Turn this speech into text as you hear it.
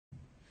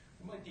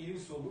into you.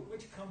 So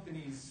which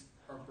companies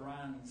or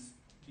brands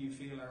do you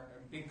feel are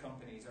big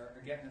companies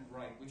are getting it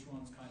right? Which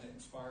ones kind of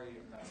inspire you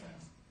in that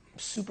sense? I'm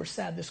super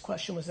sad this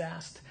question was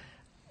asked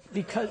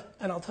because,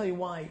 and I'll tell you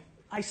why,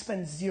 I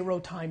spend zero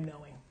time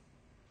knowing.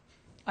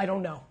 I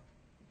don't know.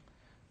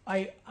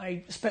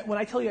 When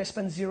I tell you I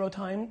spend zero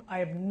time, I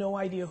have no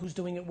idea who's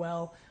doing it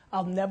well.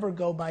 I'll never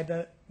go by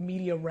the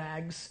media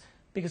rags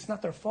because it's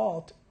not their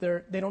fault.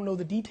 They don't know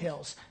the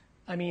details.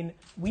 I mean,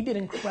 we did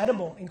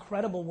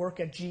incredible work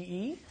at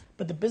GE,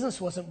 but the business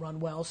wasn't run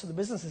well, so the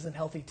business isn't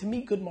healthy. To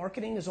me, good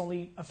marketing is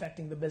only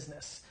affecting the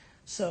business.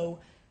 So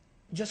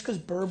just because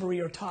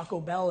Burberry or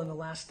Taco Bell in the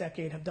last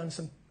decade have done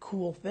some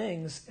cool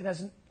things,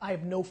 I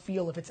have no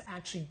feel if it's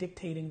actually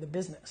dictating the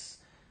business.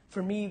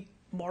 For me,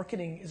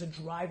 marketing is a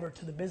driver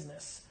to the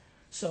business.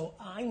 So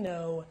I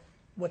know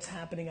what's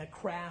happening at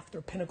Kraft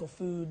or Pinnacle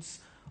Foods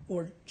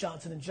or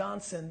Johnson &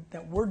 Johnson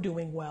that we're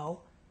doing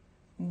well,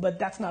 but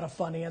that's not a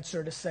fun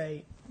answer to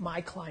say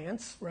my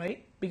clients,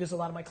 right? Because a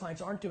lot of my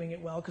clients aren't doing it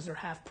well because they're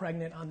half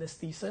pregnant on this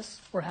thesis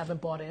or haven't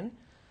bought in.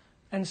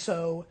 And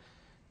so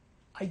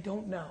I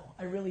don't know.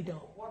 I really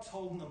don't. What's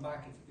holding them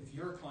back if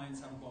your clients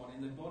haven't bought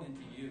in? They've bought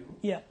into you.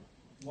 Yeah.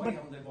 Why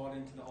haven't they bought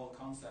into the whole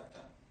concept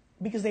then?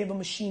 Because they have a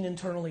machine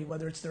internally,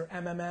 whether it's their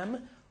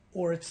MMM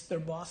or it's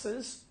their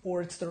bosses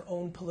or it's their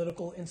own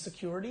political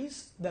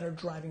insecurities that are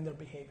driving their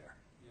behavior.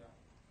 Yeah.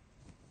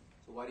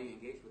 So why do you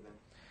engage with them?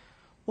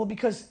 Well,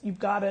 because you've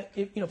got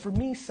to, for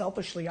me,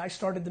 selfishly, I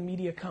started the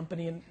media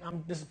company, and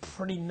this is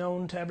pretty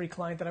known to every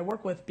client that I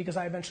work with because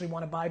I eventually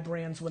want to buy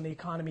brands when the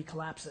economy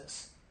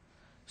collapses.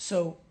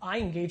 So I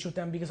engage with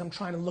them because I'm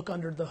trying to look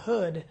under the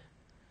hood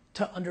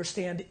to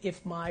understand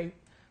if my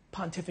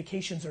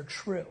pontifications are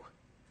true.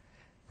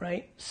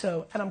 Right?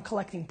 So, and I'm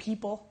collecting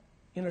people.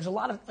 There's a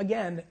lot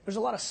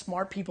of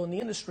smart people in the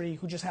industry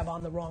who just have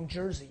on the wrong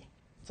jersey.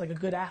 It's like a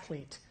good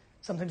athlete.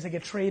 Sometimes they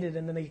get traded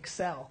and then they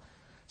excel.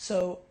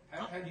 So,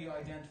 how do you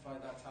identify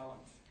that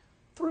talent?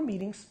 Through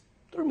meetings.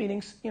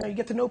 You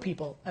get to know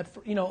people.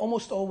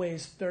 Almost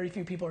always, very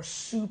few people are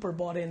super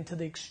bought into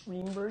the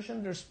extreme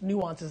version. There's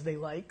nuances they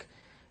like.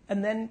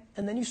 And then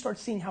you start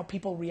seeing how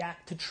people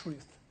react to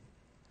truth.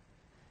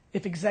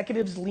 If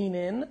executives lean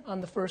in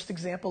on the first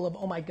example of,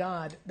 oh my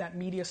God, that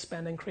media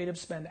spend and creative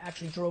spend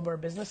actually drove our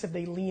business, if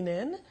they lean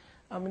in,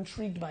 I'm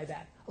intrigued by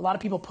that. A lot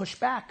of people push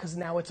back because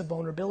now it's a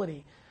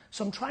vulnerability.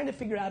 So I'm trying to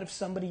figure out if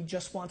somebody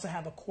just wants to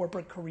have a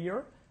corporate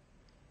career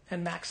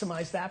and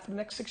maximize that for the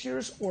next 6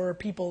 years, or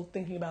people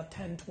thinking about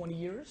 10, 20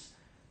 years.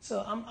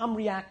 So I'm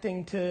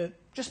reacting to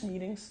just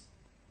meetings,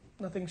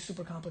 nothing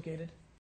super complicated.